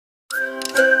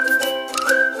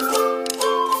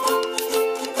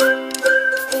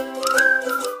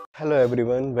Hello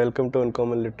everyone, welcome to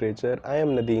Uncommon Literature. I am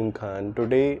Nadeem Khan.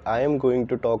 Today I am going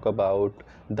to talk about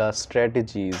the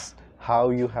strategies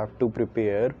how you have to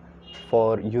prepare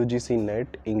for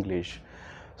UGC-Net English.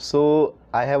 So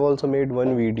I have also made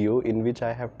one video in which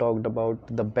I have talked about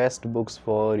the best books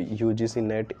for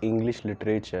UGC-Net English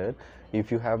literature.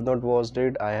 If you have not watched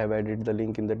it, I have added the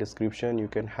link in the description. You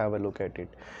can have a look at it.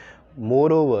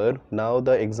 Moreover, now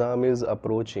the exam is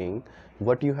approaching.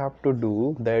 What you have to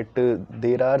do that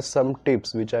there are some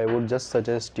tips which I would just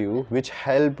suggest you, which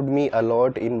helped me a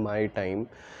lot in my time.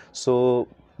 So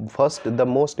first, the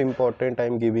most important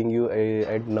I'm giving you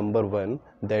at number one,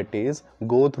 that is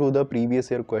go through the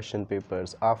previous year question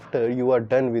papers. After you are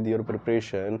done with your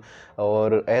preparation,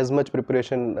 or as much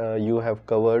preparation you have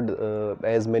covered,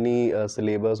 as many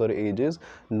syllabus or ages,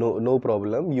 no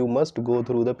problem, you must go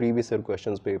through the previous year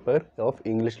questions paper of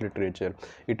English literature.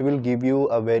 It will give you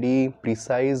a very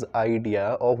precise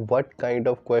idea of what kind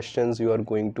of questions you are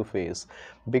going to face,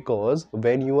 because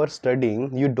when you are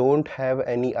studying you don't have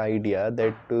any idea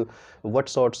that what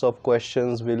sorts of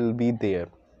questions will be there.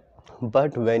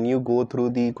 But when you go through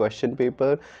the question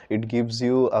paper, it gives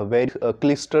you a very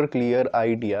crystal clear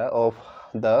idea of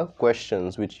the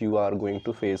questions which you are going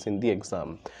to face in the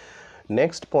exam.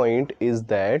 Next point is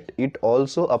that it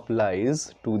also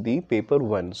applies to the paper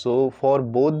 1. So for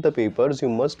both the papers you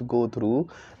must go through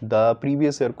the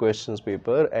previous year questions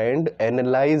paper and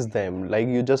analyze them. Like,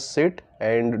 you just sit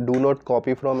and do not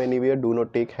copy from anywhere, do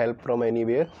not take help from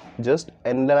anywhere, just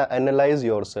analyze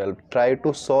yourself, try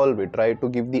to solve it, try to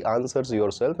give the answers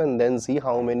yourself, and then see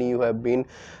how many you have been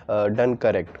done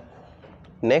correct.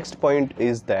 Next point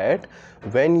is that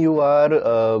when you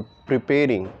are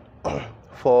preparing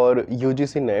for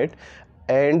UGC-Net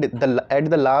and at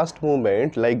the last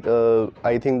moment, like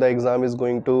I think the exam is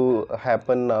going to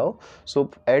happen now,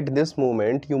 so at this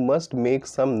moment you must make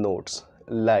some notes,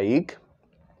 like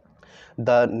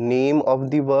the name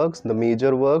of the works, the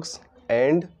major works,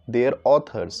 and their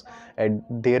authors and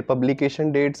their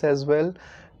publication dates as well,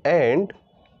 and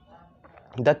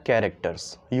the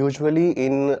characters. Usually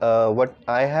in what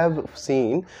I have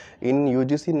seen in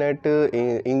UGC-Net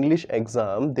English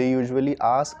exam, they usually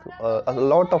ask a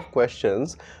lot of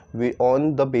questions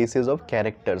on the basis of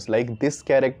characters, like this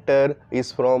character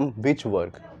is from which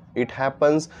work. It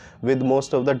happens with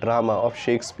most of the drama of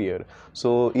Shakespeare.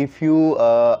 So if you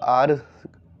are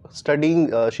studying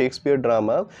Shakespeare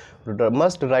drama,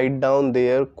 must write down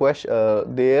their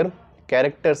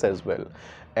characters as well,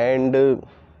 and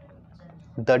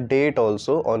the date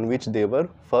also on which they were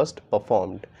first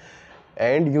performed.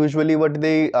 And usually what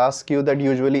they ask you, that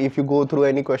usually if you go through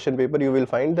any question paper, you will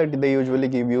find that they usually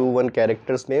give you one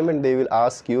character's name and they will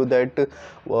ask you that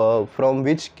from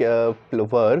which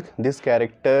work this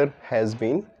character has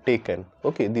been taken.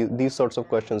 Okay, these sorts of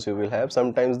questions you will have.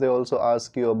 Sometimes they also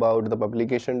ask you about the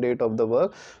publication date of the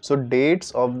work. So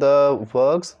dates of the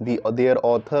works, their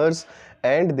authors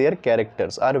and their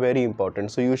characters are very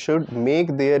important. So you should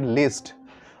make their list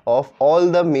of all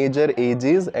the major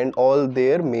ages and all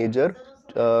their major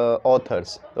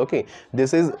authors. Okay,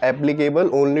 this is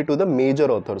applicable only to the major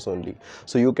authors only.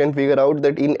 So you can figure out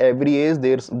that in every age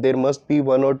there must be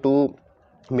one or two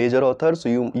major authors. So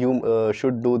you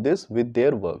should do this with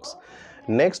their works.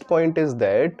 Next point is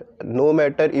that no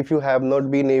matter if you have not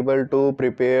been able to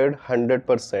prepare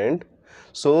 100%,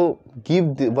 so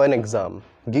give one exam,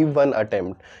 give one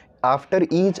attempt. After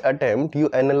each attempt you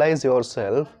analyze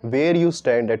yourself where you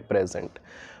stand at present.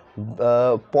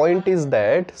 Point is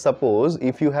that suppose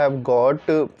if you have got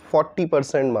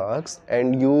 40% marks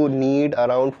and you need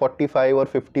around 45 or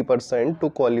 50% to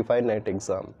qualify NET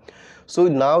exam. So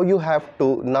now you have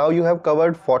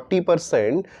covered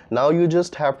 40%, now you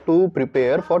just have to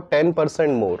prepare for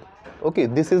 10% more. Okay,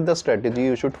 this is the strategy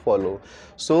you should follow.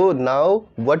 So now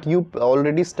what you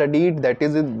already studied, that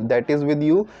is with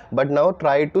you, but now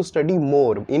try to study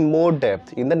more, in more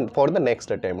depth for the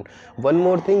next attempt. One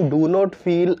more thing, do not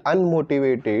feel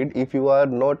unmotivated if you are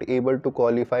not able to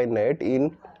qualify NET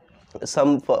in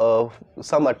some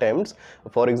attempts.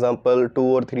 For example, 2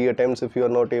 or 3 attempts, if you are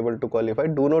not able to qualify,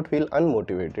 do not feel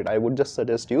unmotivated. I would just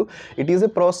suggest you, it is a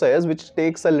process which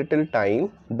takes a little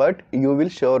time, but you will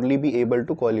surely be able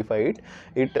to qualify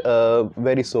it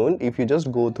very soon if you just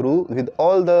go through with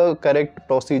all the correct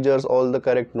procedures, all the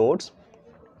correct notes.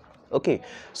 Okay,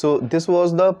 so this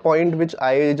was the point which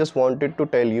I just wanted to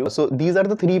tell you. So these are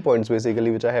the 3 points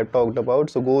basically which I have talked about.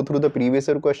 So go through the previous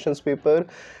year questions paper,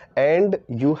 and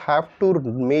you have to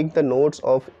make the notes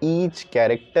of each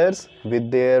characters with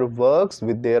their works,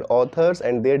 with their authors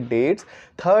and their dates.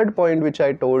 Third point which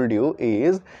I told you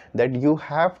is that you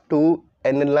have to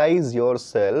analyze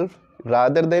yourself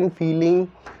rather than feeling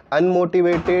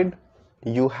unmotivated.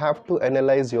 You have to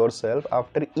analyze yourself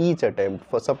after each attempt.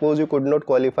 For suppose you could not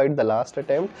qualify the last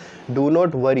attempt, do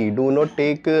not worry, do not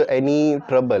take any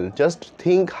trouble. Just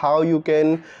think how you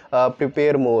can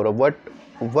prepare more,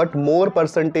 what more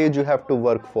percentage you have to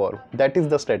work for. That is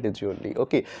the strategy only.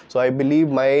 Okay, so I believe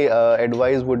my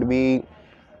advice would be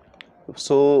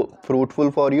so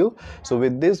fruitful for you. So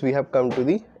with this we have come to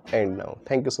the end now.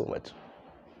 Thank you so much.